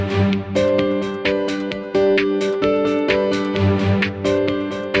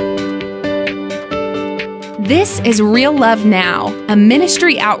This is Real Love Now, a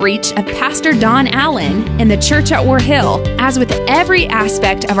ministry outreach of Pastor Don Allen in the church at War Hill. As with every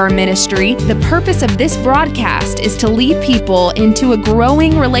aspect of our ministry, the purpose of this broadcast is to lead people into a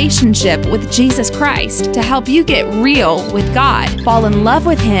growing relationship with Jesus Christ to help you get real with God, fall in love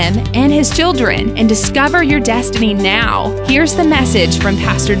with Him and His children, and discover your destiny now. Here's the message from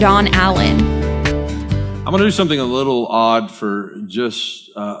Pastor Don Allen. I'm going to do something a little odd for just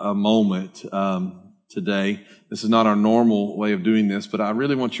a moment today. This is not our normal way of doing this, but I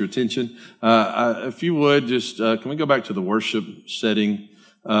really want your attention. If you would, just can we go back to the worship setting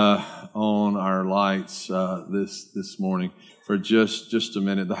on our lights this morning for just a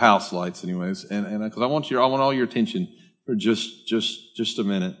minute, the house lights, anyways, and because I want all your attention for just a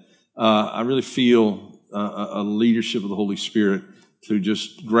minute. I really feel a leadership of the Holy Spirit to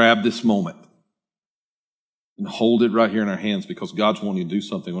just grab this moment and hold it right here in our hands, because God's wanting to do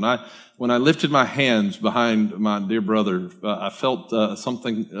something. When I lifted my hands behind my dear brother, I felt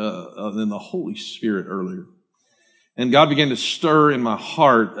something in the Holy Spirit earlier. And God began to stir in my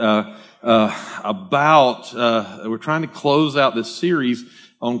heart about, we're trying to close out this series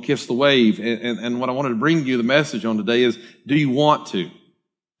on Kiss the Wave. And what I wanted to bring you the message on today is, do you want to?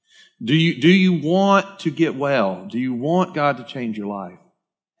 Do you want to get well? Do you want God to change your life?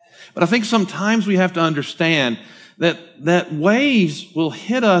 But I think sometimes we have to understand that waves will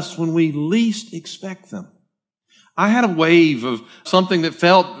hit us when we least expect them. I had a wave of something that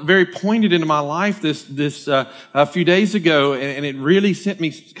felt very pointed into my life a few days ago, and it really sent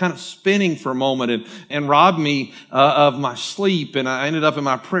me kind of spinning for a moment and robbed me of my sleep. And I ended up in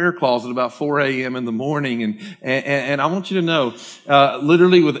my prayer closet about 4 a.m. in the morning. And I want you to know,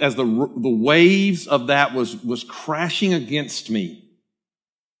 literally, as the waves of that was crashing against me,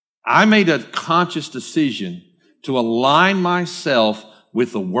 I made a conscious decision to align myself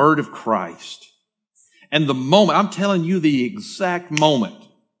with the Word of Christ. And the moment, I'm telling you, the exact moment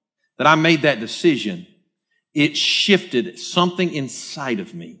that I made that decision, it shifted something inside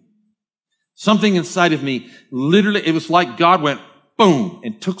of me. Something inside of me, literally, it was like God went boom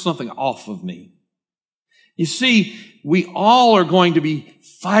and took something off of me. You see, we all are going to be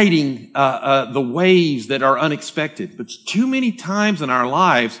fighting the waves that are unexpected. But too many times in our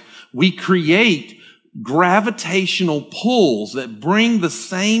lives, we create gravitational pulls that bring the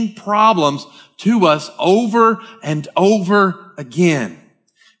same problems to us over and over again.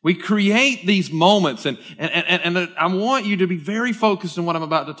 We create these moments, and I want you to be very focused on what I'm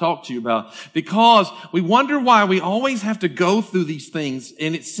about to talk to you about, because we wonder why we always have to go through these things,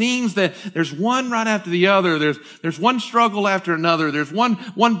 and it seems that there's one right after the other. There's one struggle after another. There's one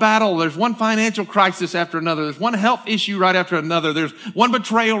battle. There's one financial crisis after another. There's one health issue right after another. There's one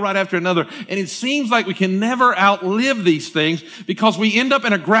betrayal right after another. And it seems like we can never outlive these things, because we end up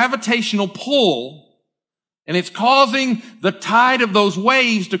in a gravitational pull, and it's causing the tide of those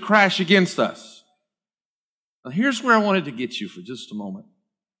waves to crash against us. Now, here's where I wanted to get you for just a moment.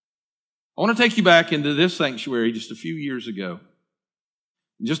 I want to take you back into this sanctuary just a few years ago.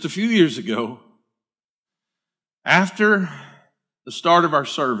 Just a few years ago, after the start of our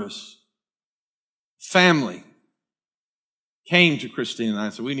service, family came to Christine and I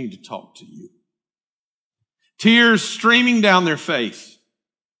and said, "We need to talk to you." Tears streaming down their face.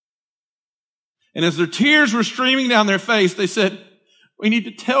 And as their tears were streaming down their face, they said, "We need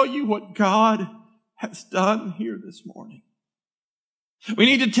to tell you what God has done here this morning. We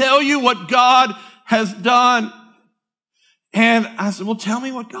need to tell you what God has done." And I said, "Well, tell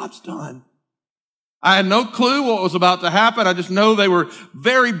me what God's done." I had no clue what was about to happen. I just know they were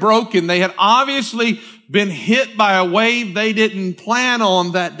very broken. They had obviously been hit by a wave they didn't plan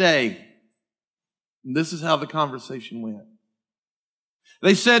on that day. And this is how the conversation went.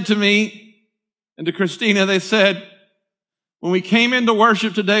 They said to me, and to Christina, they said, "When we came into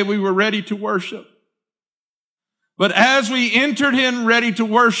worship today, we were ready to worship. But as we entered in ready to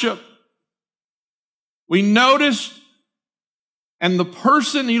worship, we noticed," and the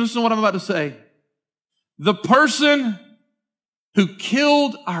person, you listen to what I'm about to say, "the person who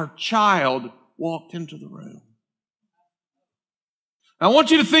killed our child walked into the room." I want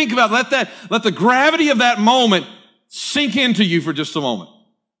you to think about, let the gravity of that moment sink into you for just a moment.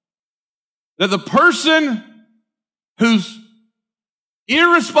 That the person whose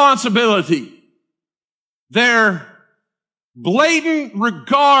irresponsibility, their blatant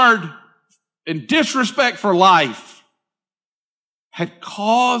regard and disrespect for life, had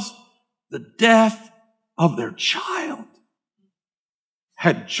caused the death of their child,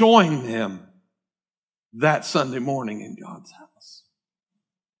 had joined them that Sunday morning in God's house.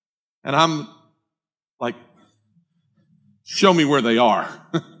 And I'm like, show me where they are.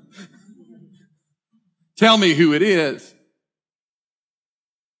 Tell me who it is.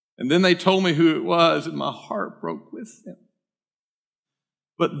 And then they told me who it was, and my heart broke with them.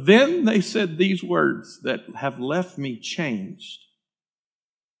 But then they said these words that have left me changed.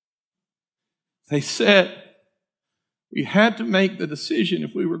 They said, we had to make the decision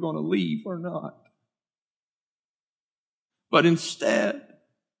if we were going to leave or not. But instead,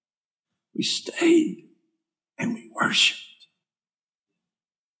 we stayed and we worshiped.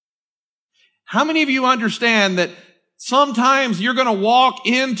 How many of you understand that sometimes you're going to walk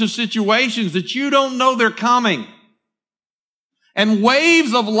into situations that you don't know they're coming? And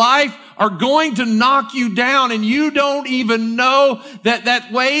waves of life are going to knock you down, and you don't even know that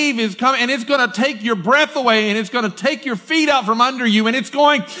that wave is coming, and it's going to take your breath away, and it's going to take your feet out from under you, and it's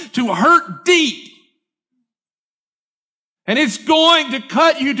going to hurt deep. And it's going to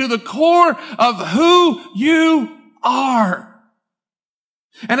cut you to the core of who you are.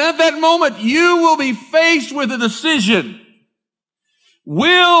 And at that moment, you will be faced with a decision.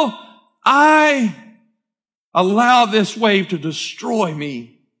 Will I allow this wave to destroy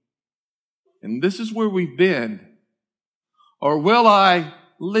me? And this is where we've been. Or will I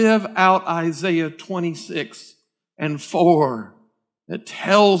live out Isaiah 26:4 that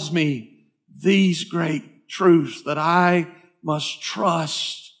tells me these great truths, that I must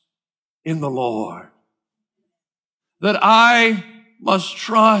trust in the Lord, that I must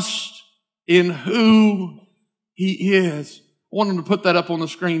trust in who He is. I want him to put that up on the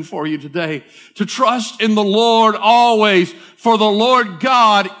screen for you today. To trust in the Lord always, for the Lord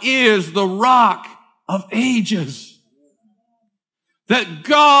God is the rock of ages. That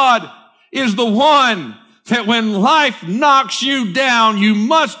God is the one that when life knocks you down, you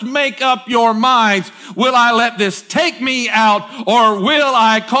must make up your minds. Will I let this take me out, or will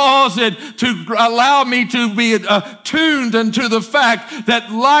I cause it to allow me to be attuned unto the fact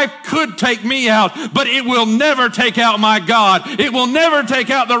that life could take me out, but it will never take out my God. It will never take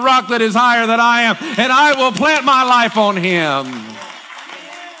out the rock that is higher than I am, and I will plant my life on Him.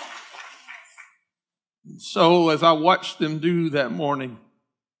 So as I watched them do that morning,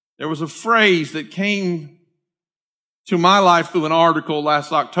 there was a phrase that came to my life through an article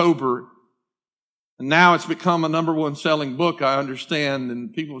last October. And now it's become a #1 selling book, I understand,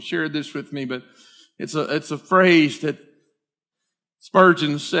 and people shared this with me, but it's a phrase that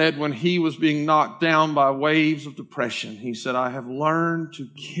Spurgeon said when he was being knocked down by waves of depression. He said, I have learned to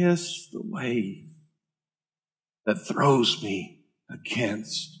kiss the wave that throws me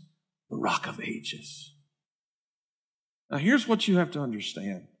against the rock of ages. Now here's what you have to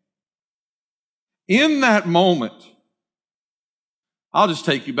understand. In that moment, I'll just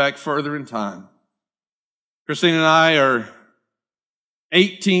take you back further in time. Christine and I are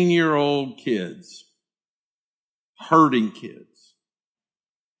 18-year-old kids, hurting kids.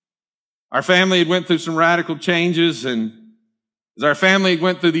 Our family had went through some radical changes, and as our family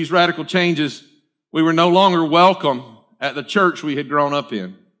went through these radical changes, we were no longer welcome at the church we had grown up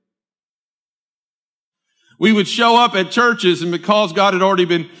in. We would show up at churches, and because God had already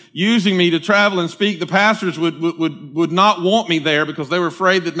been using me to travel and speak, the pastors would not want me there because they were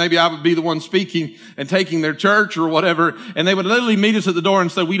afraid that maybe I would be the one speaking and taking their church or whatever. And they would literally meet us at the door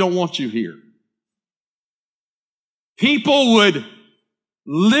and say, we don't want you here. People would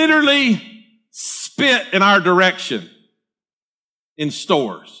literally spit in our direction in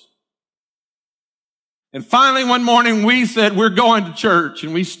stores. And finally, one morning we said, we're going to church.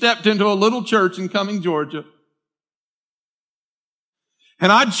 And we stepped into a little church in Cumming, Georgia.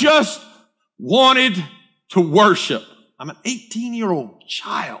 And I just wanted to worship. I'm an 18-year-old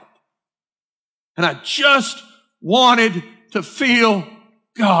child. And I just wanted to feel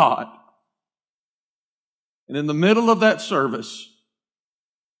God. And in the middle of that service,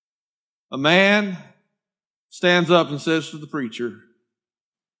 a man stands up and says to the preacher,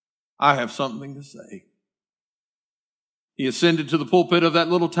 I have something to say. He ascended to the pulpit of that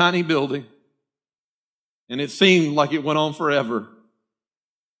little tiny building, and it seemed like it went on forever.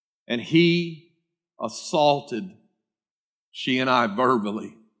 And he assaulted she and I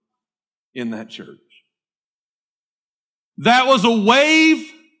verbally in that church. That was a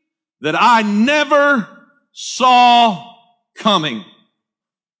wave that I never saw coming.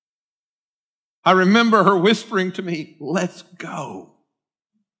 I remember her whispering to me, let's go.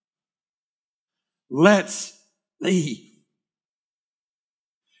 Let's leave.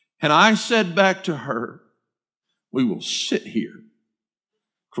 And I said back to her, we will sit here,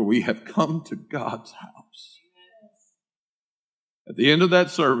 for we have come to God's house. At the end of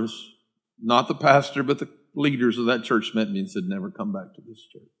that service, not the pastor, but the leaders of that church met me and said, never come back to this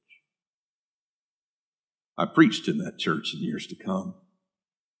church. I preached in that church in years to come.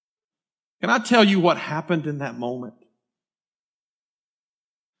 Can I tell you what happened in that moment?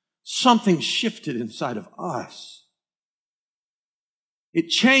 Something shifted inside of us. It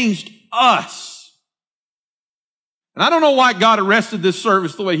changed us. And I don't know why God arrested this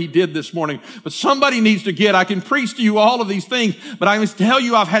service the way he did this morning, but somebody needs to get, I can preach to you all of these things, but I must tell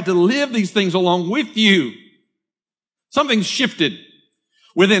you I've had to live these things along with you. Something shifted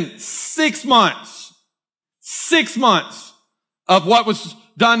within 6 months. 6 months of what was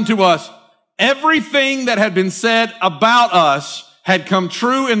done to us. Everything that had been said about us had come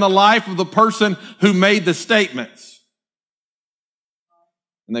true in the life of the person who made the statements.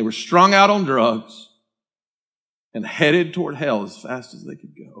 And they were strung out on drugs and headed toward hell as fast as they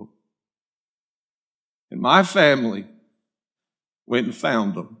could go. And my family went and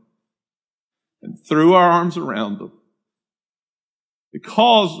found them and threw our arms around them.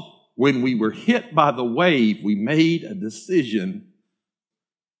 Because when we were hit by the wave, we made a decision,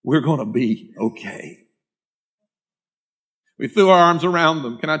 we're going to be okay. We threw our arms around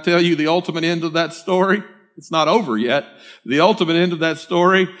them. Can I tell you the ultimate end of that story? It's not over yet. The ultimate end of that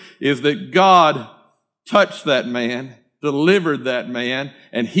story is that God touched that man, delivered that man,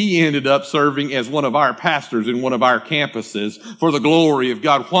 and he ended up serving as one of our pastors in one of our campuses for the glory of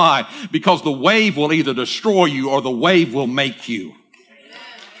God. Why? Because the wave will either destroy you or the wave will make you.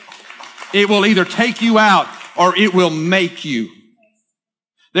 It will either take you out or it will make you.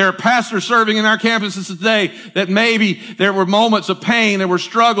 There are pastors serving in our campuses today that maybe there were moments of pain, there were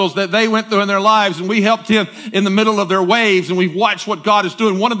struggles that they went through in their lives, and we helped him in the middle of their waves, and we've watched what God is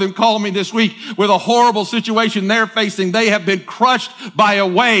doing. One of them called me this week with a horrible situation they're facing. They have been crushed by a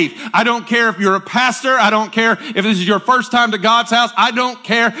wave. I don't care if you're a pastor. I don't care if this is your first time to God's house. I don't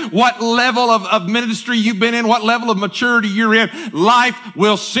care what level of ministry you've been in, what level of maturity you're in. Life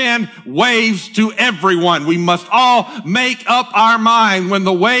will send waves to everyone. We must all make up our mind when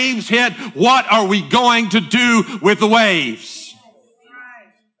the waves hit, what are we going to do with the waves?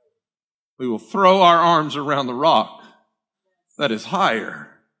 We will throw our arms around the rock that is higher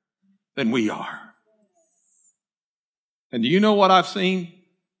than we are. And do you know what I've seen?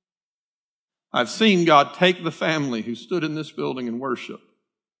 I've seen God take the family who stood in this building and worship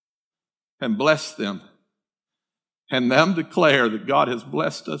and bless them, and them declare that God has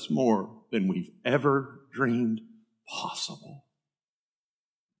blessed us more than we've ever dreamed possible.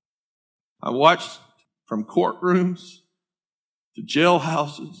 I watched from courtrooms to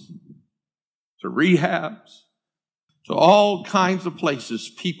jailhouses to rehabs to all kinds of places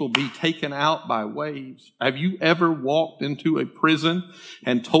people be taken out by waves. Have you ever walked into a prison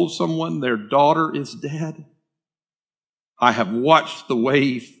and told someone their daughter is dead? I have watched the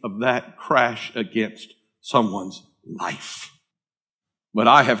wave of that crash against someone's life. But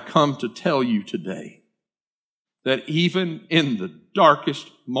I have come to tell you today that even in the darkest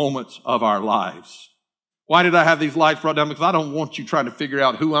moments of our lives, why did I have these lights brought down? Because I don't want you trying to figure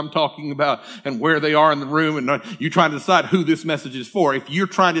out who I'm talking about and where they are in the room, and you trying to decide who this message is for. If you're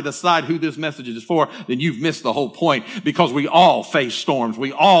trying to decide who this message is for, then you've missed the whole point, because we all face storms.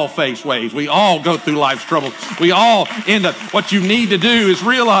 We all face waves. We all go through life's troubles. We all end up. What you need to do is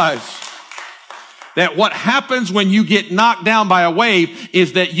realize that what happens when you get knocked down by a wave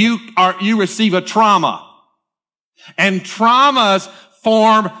is that you receive a trauma. And traumas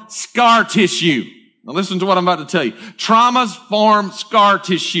form scar tissue. Now listen to what I'm about to tell you. Traumas form scar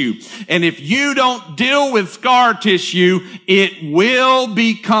tissue. And if you don't deal with scar tissue, it will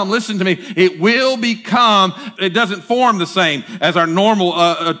become, listen to me, it doesn't form the same as our normal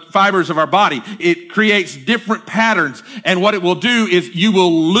fibers of our body. It creates different patterns. And what it will do is you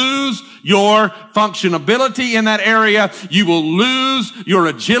will lose your functionability in that area. You will lose your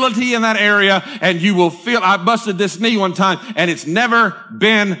agility in that area. And you will feel, I busted this knee one time and it's never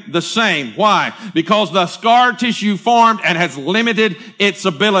been the same. Why? Because the scar tissue formed and has limited its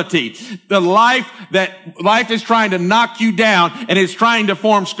ability. Life is trying to knock you down, and it's trying to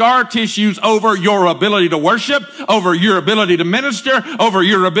form scar tissues over your ability to worship, over your ability to minister, over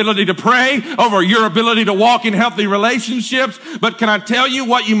your ability to pray, over your ability to walk in healthy relationships. But can I tell you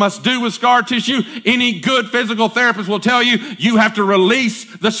what you must do with scar tissue? Any good physical therapist will tell you, you have to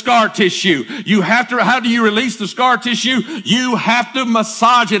release the scar tissue. How do you release the scar tissue? You have to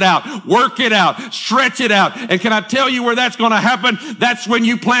massage it out, work it out, stretch it out. And can I tell you where that's going to happen? That's when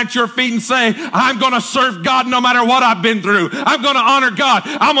you plant your feet and say, I'm going to serve God no matter what I've been through. I'm going to honor God.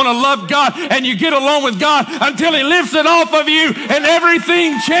 I'm going to love God. And you get along with God until He lifts it off of you and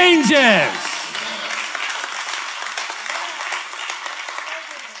everything changes.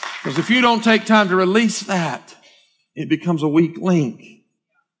 Because if you don't take time to release that, it becomes a weak link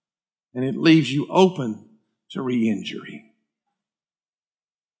and it leaves you open to re-injury.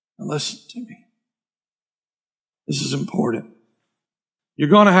 Now listen to me. This is important. You're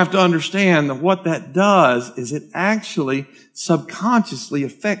going to have to understand that what that does is it actually subconsciously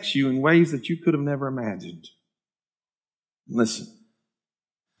affects you in ways that you could have never imagined. Listen,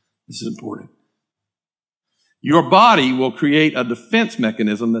 this is important. Your body will create a defense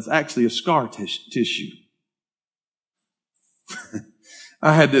mechanism that's actually a scar tissue.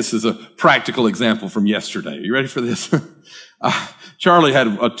 I had this as a practical example from yesterday. Are you ready for this? Charlie had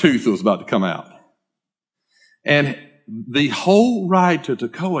a tooth that was about to come out. And the whole ride to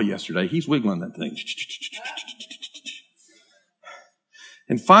Toccoa yesterday, he's wiggling that thing.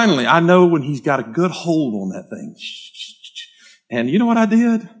 And finally, I know when he's got a good hold on that thing. And you know what I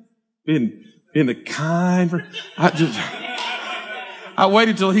did? Being the kind, I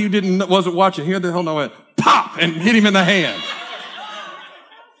waited till he wasn't watching. He had the hell no, went pop and hit him in the hand.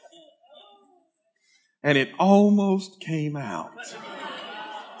 And it almost came out.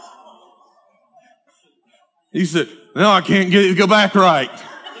 He said, no, I can't get it to go back right.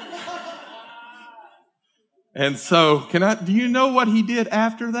 And so, do you know what he did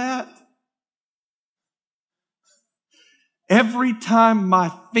after that? Every time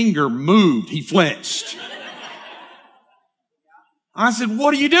my finger moved, he flinched. I said,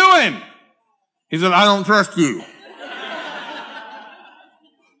 what are you doing? He said, I don't trust you.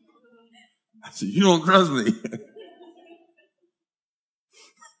 I said, you don't trust me.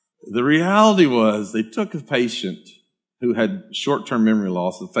 The reality was they took a patient who had short-term memory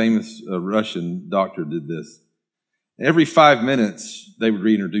loss. A famous Russian doctor did this. Every 5 minutes, they would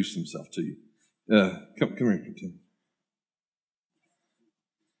reintroduce themselves to you. Come here. Tim.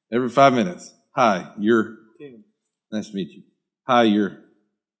 Every 5 minutes. Hi, you're Tim. Nice to meet you. Hi, you're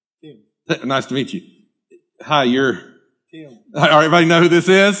Tim. Nice to meet you. Hi, you're Tim. All right, everybody know who this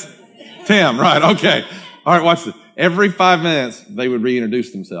is? Tim, right, okay. All right, watch this. Every 5 minutes, they would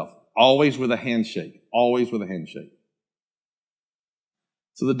reintroduce themselves. Always with a handshake. Always with a handshake.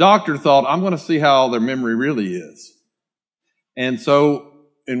 So the doctor thought, I'm going to see how their memory really is. And so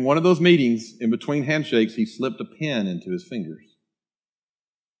in one of those meetings, in between handshakes, he slipped a pen into his fingers.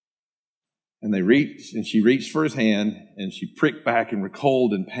 And she reached for his hand, and she pricked back and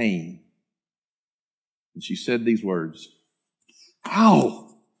recoiled in pain. And she said these words, ow,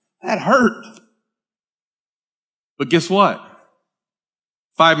 that hurt. But guess what?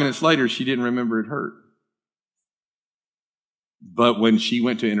 5 minutes later, she didn't remember it hurt. But when she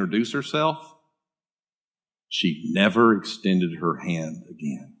went to introduce herself, she never extended her hand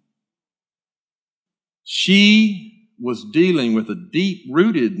again. She was dealing with a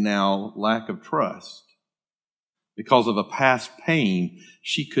deep-rooted now lack of trust because of a past pain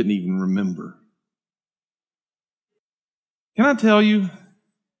she couldn't even remember. Can I tell you?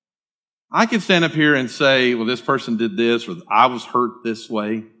 I could stand up here and say, well, this person did this, or I was hurt this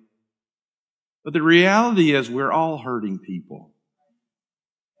way. But the reality is we're all hurting people.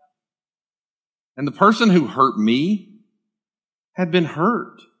 And the person who hurt me had been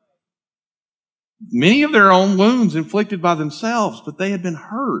hurt. Many of their own wounds inflicted by themselves, but they had been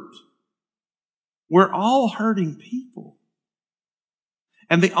hurt. We're all hurting people.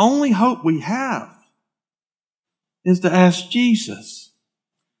 And the only hope we have is to ask Jesus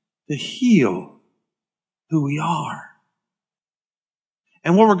to heal who we are.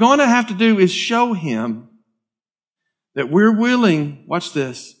 And what we're going to have to do is show him that we're willing, watch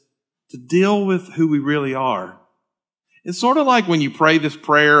this, to deal with who we really are. It's sort of like when you pray this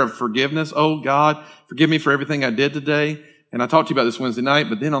prayer of forgiveness. Oh God, forgive me for everything I did today. And I talked to you about this Wednesday night,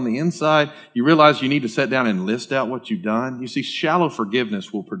 but then on the inside, you realize you need to sit down and list out what you've done. You see, shallow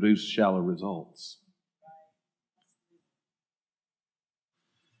forgiveness will produce shallow results.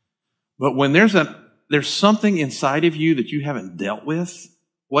 But when there's something inside of you that you haven't dealt with,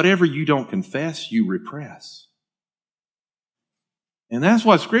 whatever you don't confess, you repress. And that's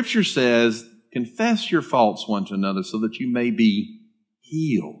why Scripture says, confess your faults one to another so that you may be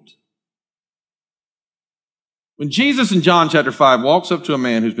healed. When Jesus in John chapter 5 walks up to a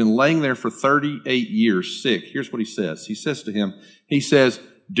man who's been laying there for 38 years sick, here's what he says. He says to him,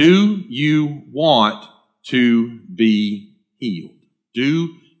 do you want to be healed?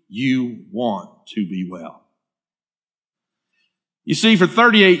 Do you want to be well? You see, for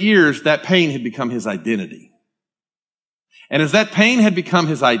 38 years, that pain had become his identity. And as that pain had become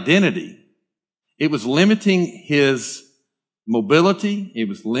his identity, it was limiting his mobility. It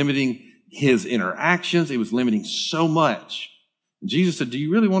was limiting his interactions. It was limiting so much. And Jesus said, do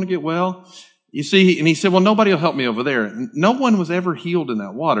you really want to get well? You see, and he said, well, nobody will help me over there. No one was ever healed in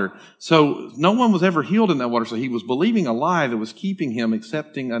that water. So he was believing a lie that was keeping him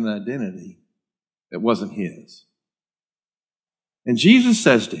accepting an identity that wasn't his. And Jesus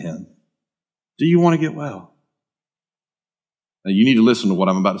says to him, do you want to get well? Now you need to listen to what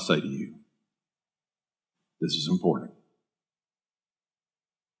I'm about to say to you. This is important.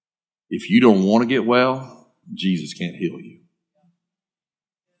 If you don't want to get well, Jesus can't heal you.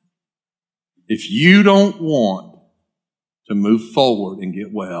 If you don't want to move forward and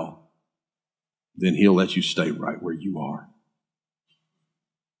get well, then he'll let you stay right where you are.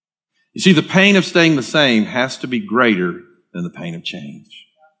 You see, the pain of staying the same has to be greater than the pain of change.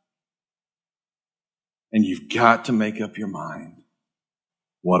 And you've got to make up your mind.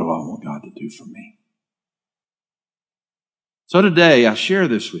 What do I want God to do for me? So today I share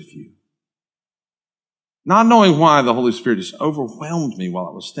this with you. Not knowing why the Holy Spirit just overwhelmed me while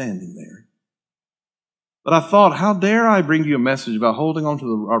I was standing there. But I thought, how dare I bring you a message about holding on to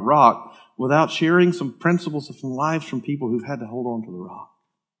a rock without sharing some principles from lives from people who've had to hold on to the rock.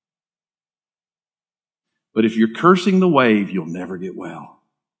 But if you're cursing the wave, you'll never get well.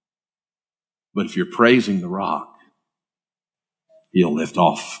 But if you're praising the rock, he'll lift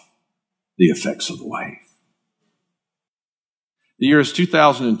off the effects of the wave. The year is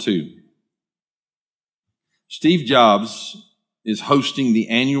 2002. Steve Jobs is hosting the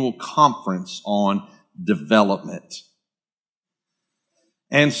annual conference on development.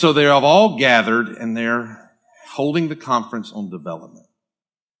 And so they have all gathered and they're holding the conference on development.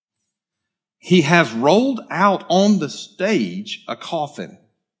 He has rolled out on the stage a coffin.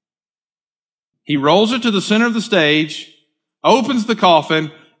 He rolls it to the center of the stage, opens the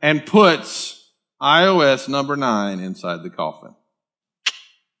coffin, and puts iOS number 9 inside the coffin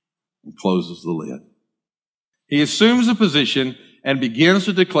and closes the lid. He assumes a position and begins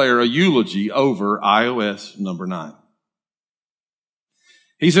to declare a eulogy over iOS number 9.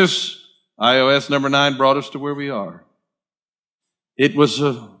 He says, iOS number 9 brought us to where we are. It was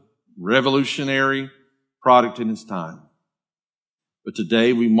a revolutionary product in its time. But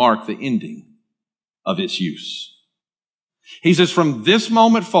today we mark the ending of its use. He says, from this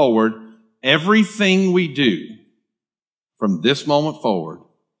moment forward, everything we do from this moment forward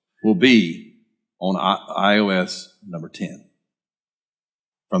will be on iOS number 10.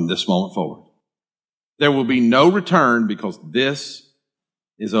 From this moment forward. There will be no return because this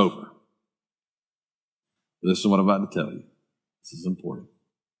is over. Listen to what I'm about to tell you. This is important.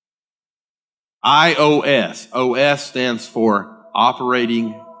 iOS. OS stands for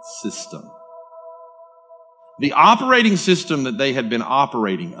operating system. The operating system that they had been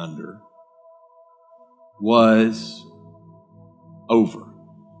operating under was over.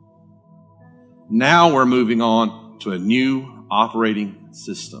 Now we're moving on to a new operating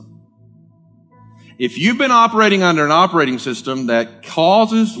system. If you've been operating under an operating system that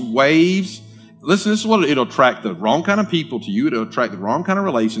causes waves, listen, this is what it'll attract the wrong kind of people to you. It'll attract the wrong kind of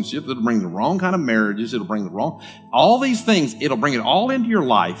relationships. It'll bring the wrong kind of marriages. It'll bring all these things. It'll bring it all into your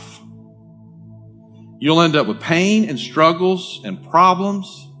life. You'll end up with pain and struggles and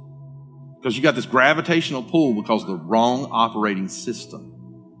problems because you got this gravitational pull because of the wrong operating system.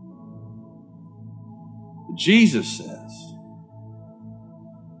 But Jesus says,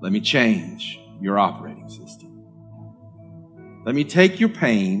 let me change your operating system. Let me take your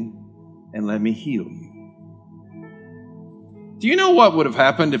pain and let me heal you. Do you know what would have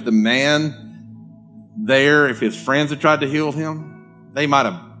happened if the man there, if his friends had tried to heal him? They might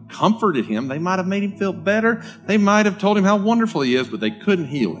have comforted him. They might have made him feel better. They might have told him how wonderful he is, but they couldn't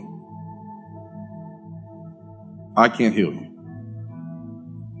heal him. I can't heal you.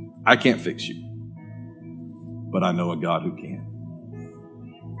 I can't fix you. But I know a God who can.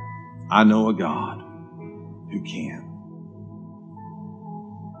 I know a God who can.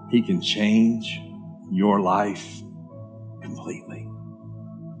 He can change your life completely.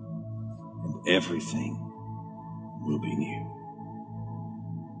 And everything will be new.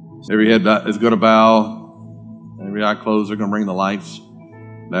 Every head is going to bow. Every eye closed. They're going to bring the lights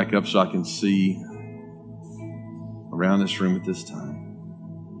back up so I can see around this room at this time.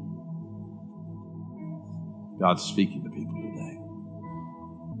 God's speaking to people today.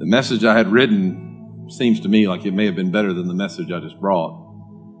 The message I had written seems to me like it may have been better than the message I just brought.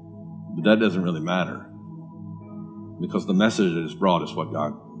 But that doesn't really matter. Because the message that is brought is what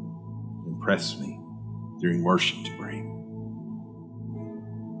God impressed me during worship to bring.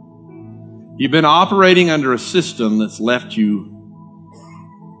 You've been operating under a system that's left you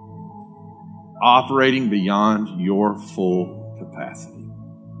operating beyond your full capacity.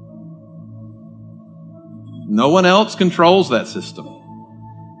 No one else controls that system.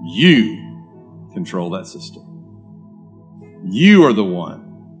 You control that system. You are the one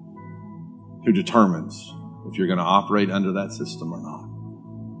who determines if you're going to operate under that system or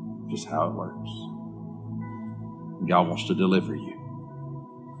not. Just how it works. God wants to deliver you.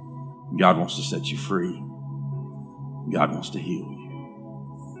 God wants to set you free. God wants to heal you.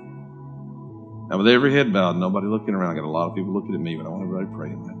 Now, with every head bowed, nobody looking around, I got a lot of people looking at me, but I want everybody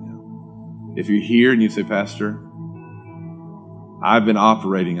praying right now. If you're here and you say, Pastor, I've been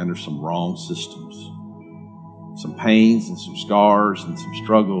operating under some wrong systems. Some pains and some scars and some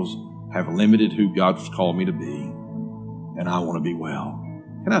struggles have limited who God's called me to be, and I want to be well.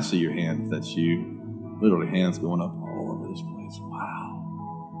 Can I see your hand if that's you? Literally hands going up all over this place. Wow.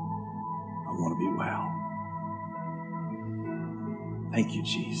 I want to be well. Thank you,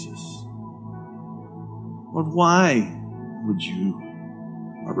 Jesus. Lord, why would you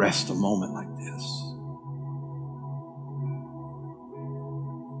arrest a moment like this?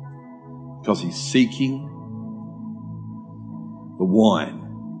 Because he's seeking the one,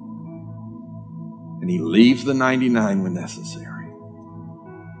 and he leaves the 99 when necessary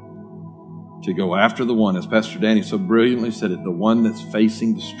to go after the one, as Pastor Danny so brilliantly said it, the one that's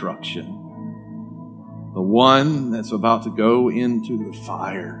facing destruction, the one that's about to go into the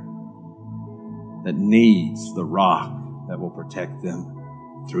fire, that needs the rock that will protect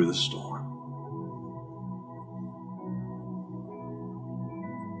them through the storm.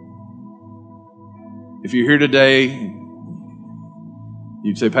 If you're here today,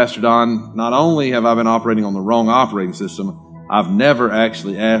 you'd say, Pastor Don, not only have I been operating on the wrong operating system, I've never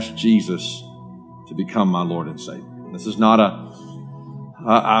actually asked Jesus to become my Lord and Savior. This is not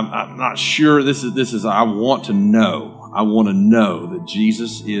I'm not sure. This is, I want to know. I want to know that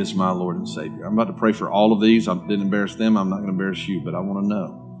Jesus is my Lord and Savior. I'm about to pray for all of these. I didn't embarrass them. I'm not going to embarrass you, but I want to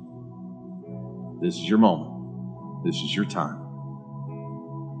know. This is your moment. This is your time.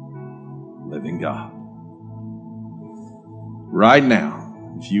 Living God. Right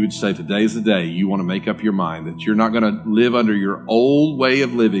now, if you would say today's the day you want to make up your mind that you're not going to live under your old way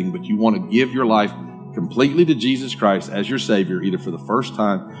of living, but you want to give your life completely to Jesus Christ as your Savior, either for the first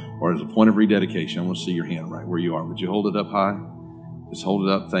time or as a point of rededication, I want to see your hand right where you are. Would you hold it up high? Just hold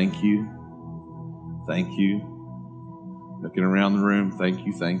it up. Thank you. Thank you. Looking around the room. Thank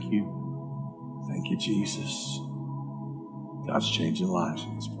you. Thank you. Thank you, Jesus. God's changing lives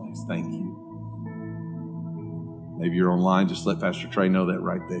in this place. Thank you. Maybe you're online. Just let Pastor Trey know that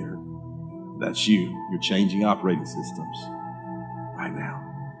right there. That's you. You're changing operating systems right now.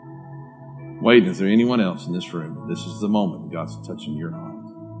 Wait, is there anyone else in this room? This is the moment God's touching your heart.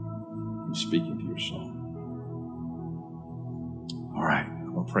 He's speaking to your soul. All right,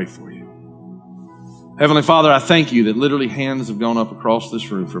 I'm going to pray for you. Heavenly Father, I thank you that literally hands have gone up across this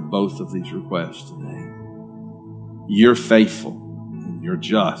room for both of these requests today. You're faithful, and you're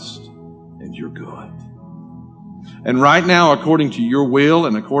just, and you're good. And right now, according to your will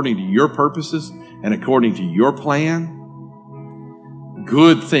and according to your purposes and according to your plan,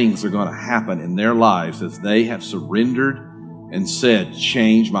 good things are going to happen in their lives as they have surrendered and said,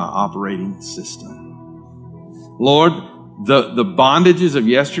 change my operating system. Lord, the bondages of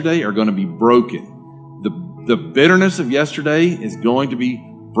yesterday are going to be broken. The bitterness of yesterday is going to be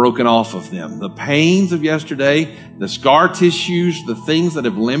broken off of them. The pains of yesterday, the scar tissues, the things that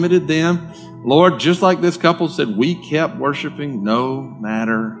have limited them. Lord, just like this couple said, we kept worshiping no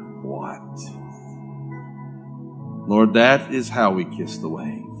matter what. Lord, that is how we kiss the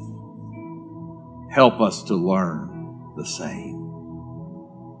wave. Help us to learn the same.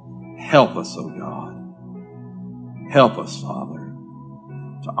 Help us, oh God. Help us, Father,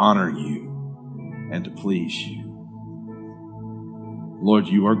 to honor you and to please you. Lord,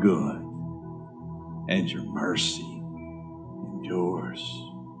 you are good, and your mercy endures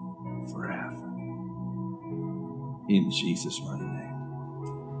forever. In Jesus' mighty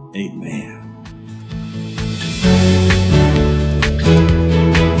name, amen.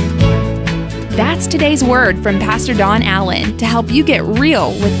 That's today's word from Pastor Don Allen to help you get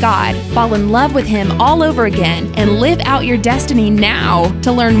real with God, fall in love with Him all over again, and live out your destiny now.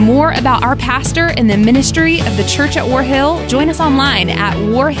 To learn more about our pastor and the ministry of the church at War Hill, join us online at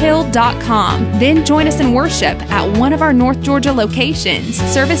warhill.com. Then join us in worship at one of our North Georgia locations.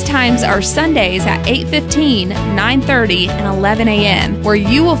 Service times are Sundays at 8:15, 9:30, and 11 a.m., where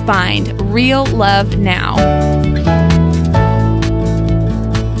you will find real love now.